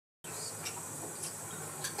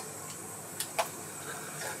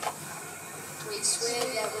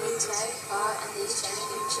and these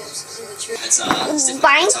championships is the truth.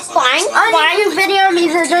 Buying video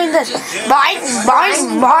means they're doing this. Buying.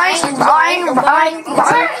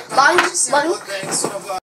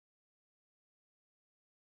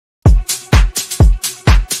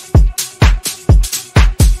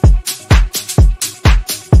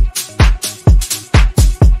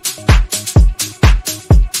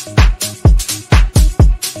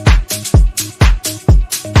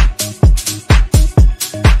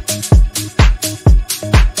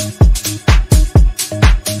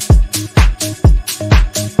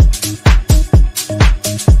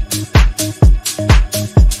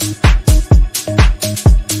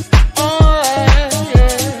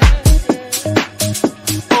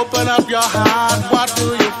 Your heart, what do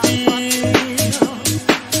you feel?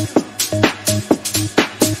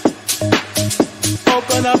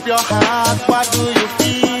 Open up your heart, what do you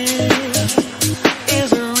feel?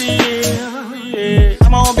 Is it real? Yeah.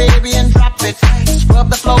 Come on, baby, and drop it. Scrub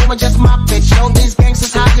the floor and just mop it. Show these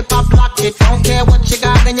gangsters how you pop lock it. Don't care what you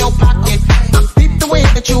got in your pocket. I peep the way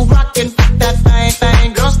that you rockin'. That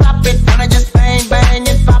bang, girl, stop it. Wanna just bang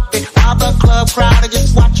and pop it. While the club crowd are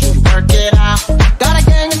just watching you work it out. Got a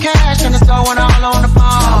gang of cash and it's going all on the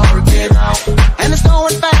ball. Work it out. And it's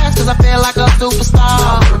going fast cause I feel like a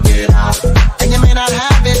superstar. Work it out. And you may not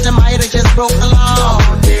have it, you might have just broke the law.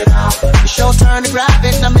 Work it out. It's your turn to grab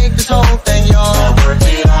it and make this whole thing yours. Work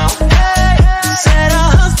it out. Hey, said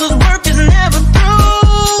our hustle's work is never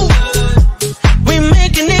through. We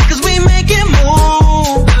making it cause we make it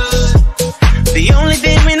move. The only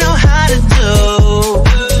thing we know how to do.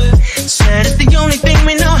 Said it's the only thing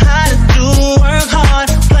we know how to do. Work hard,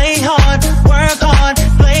 play hard, work hard,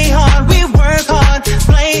 play hard. We work hard,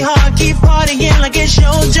 play hard, keep partying like it's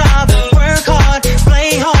your job. Work hard,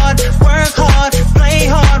 play hard, work hard, play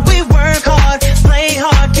hard. We work hard, play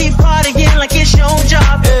hard, keep partying like it's your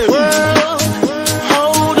job. World,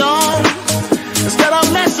 hold on. Instead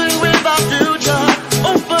of messing with our future,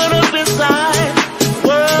 open up inside.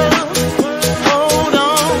 World, hold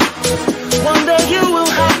on. One day you will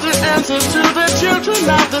have to answer to the children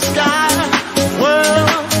of the sky. World,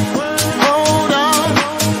 hold on.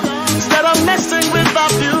 Instead of messing with our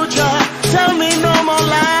future, tell me no more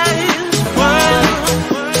lies. World,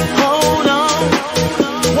 hold on.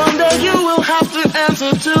 One day you will have to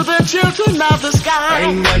answer to the children of the sky. I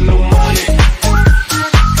ain't got no money.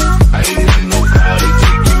 I ain't got no car to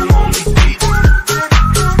take you on the beach.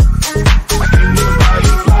 I can't even buy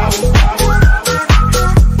you flowers.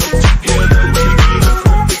 But together we be the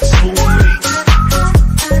perfect soulmate.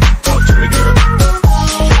 Talk to me,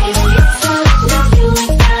 girl.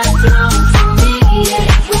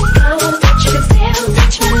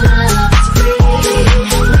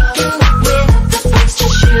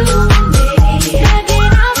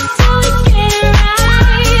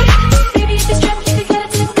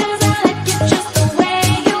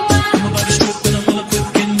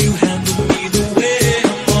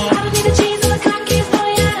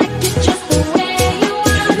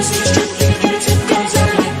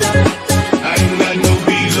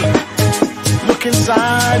 Look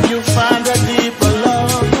inside, you'll find a deeper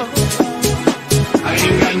love. I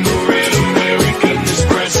ain't got no red American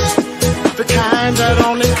Express. The kind that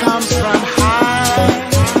only comes from high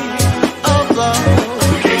above.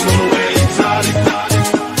 We can't go nowhere exotic.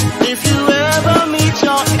 If you ever meet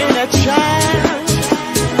your inner child,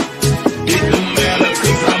 It don't matter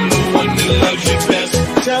cause I'm the one that loves you best.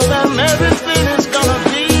 tell them everything is gonna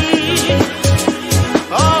be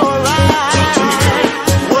alright.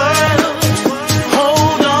 World,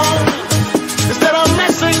 hold on. Instead of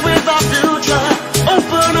messing with our future,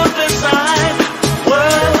 open up inside.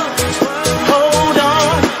 World, hold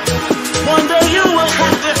on. One day you will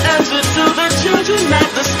have to answer to the children of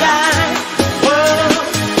the sky. World,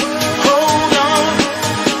 hold on.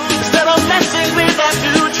 Instead of messing with our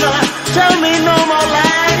future, tell me no more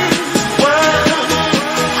lies. World,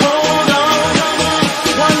 hold on.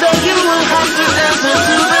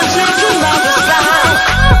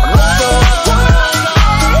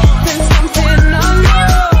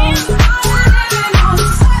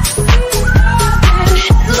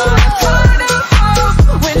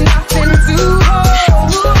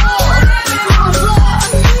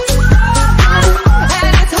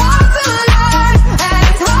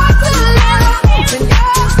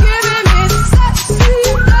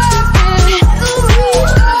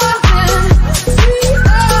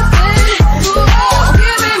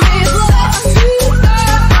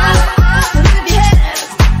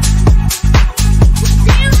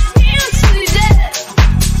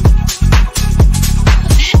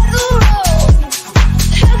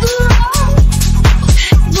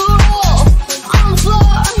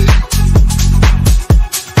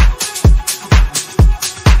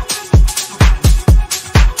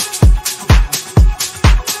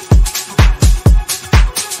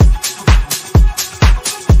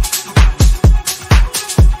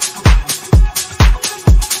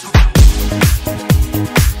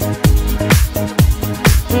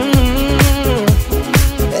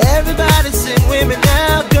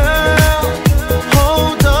 now, girl.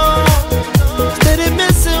 Hold on. Steady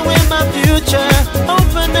messing with my future.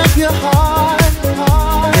 Open up your heart.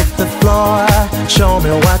 Hit the floor. Show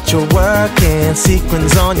me what you're working.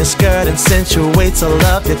 Sequins on your skirt accentuates all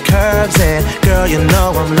of your curves. And girl, you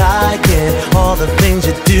know I'm liking all the things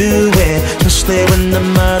you're doing, especially when the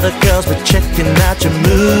mother girls be checking out your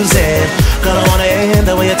moves. And girl, I wanna end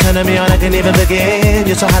the way you're turning me on, I can't even begin.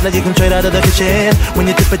 You're so hot that you can trade out of the kitchen. When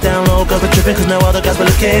you dip it down low, girls be tripping, cause no other guys be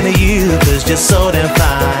looking at you. Cause you're so damn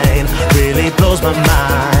fine, really blows my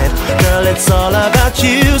mind. Girl, it's all about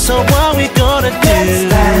you, so what we gonna do?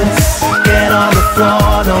 Let's get on the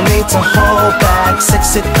floor, no need to hold back.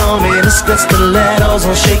 Sexy thumb in the skirt, stilettos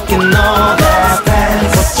on shaking all that.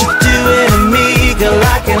 What you doing to me, girl,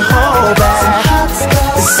 I can hold back.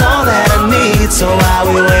 It's all that I need, so while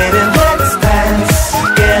we waiting, let's dance.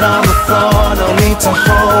 Get on the floor, no need to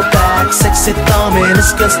hold back. Sexy thumb in the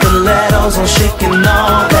skirt, stilettos on shaking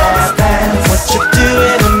all that. What you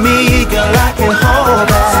doing to me, girl, I can hold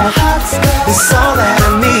back. It's all that I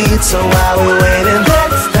need, so while we waiting,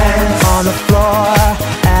 let's dance. On the floor,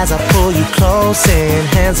 as I pull you close in,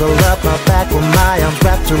 hands all up my back with my arms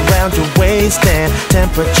wrapped around your waist. And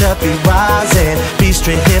temperature be rising, be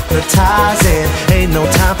straight hypnotizing. Ain't no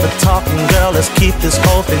time for talking, girl, let's keep this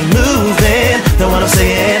whole thing moving. Know what I'm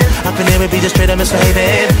saying? I can never be just straight up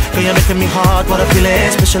misbehaving. Girl, you're making me hard, what I'm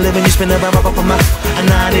feeling. Especially when you spin around up on my, and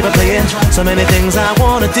I ain't even playing. So many things I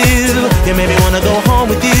wanna do, you made me wanna go home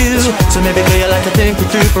with you. So maybe girl, you like to think it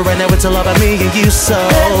through, but right now it's all about me and you. So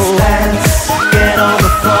let's dance. Get on the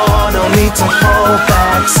floor, no need to hold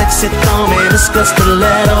back. Sexy thumb in the skirt,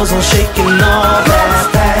 stilettos on shaking all that.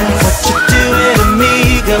 What you doing to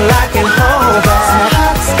me, girl, I can hold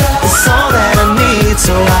back. It's all that I need,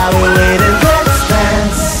 so while we're waiting, let's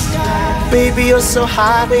dance. Baby, you're so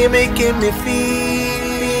hot, you're making me feel.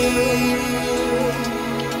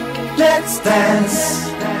 Let's dance.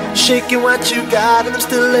 Shaking what you got in them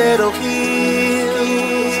stiletto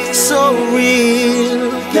heels. So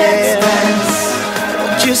real, yeah. Let's dance.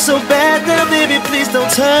 You're so bad now, baby, please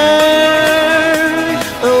don't turn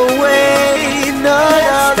away. No,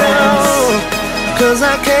 no, no. Cause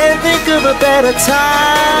I can't think of a better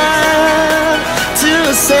time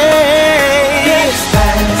to say let's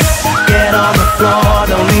dance. Get on the floor,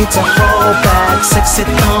 don't need to hold back. Sexy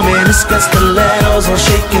thumb in the skirt, stilettos on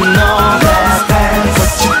shaking all that.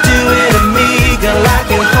 What you doing to me, girl, I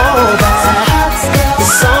can hold back.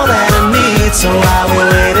 It's all that I need, so while we're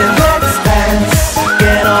waiting, let's dance.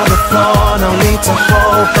 Get on the floor, no need to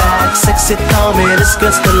hold back. Sexy thumb in the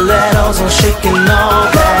skirt, stilettos on shaking all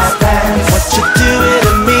that.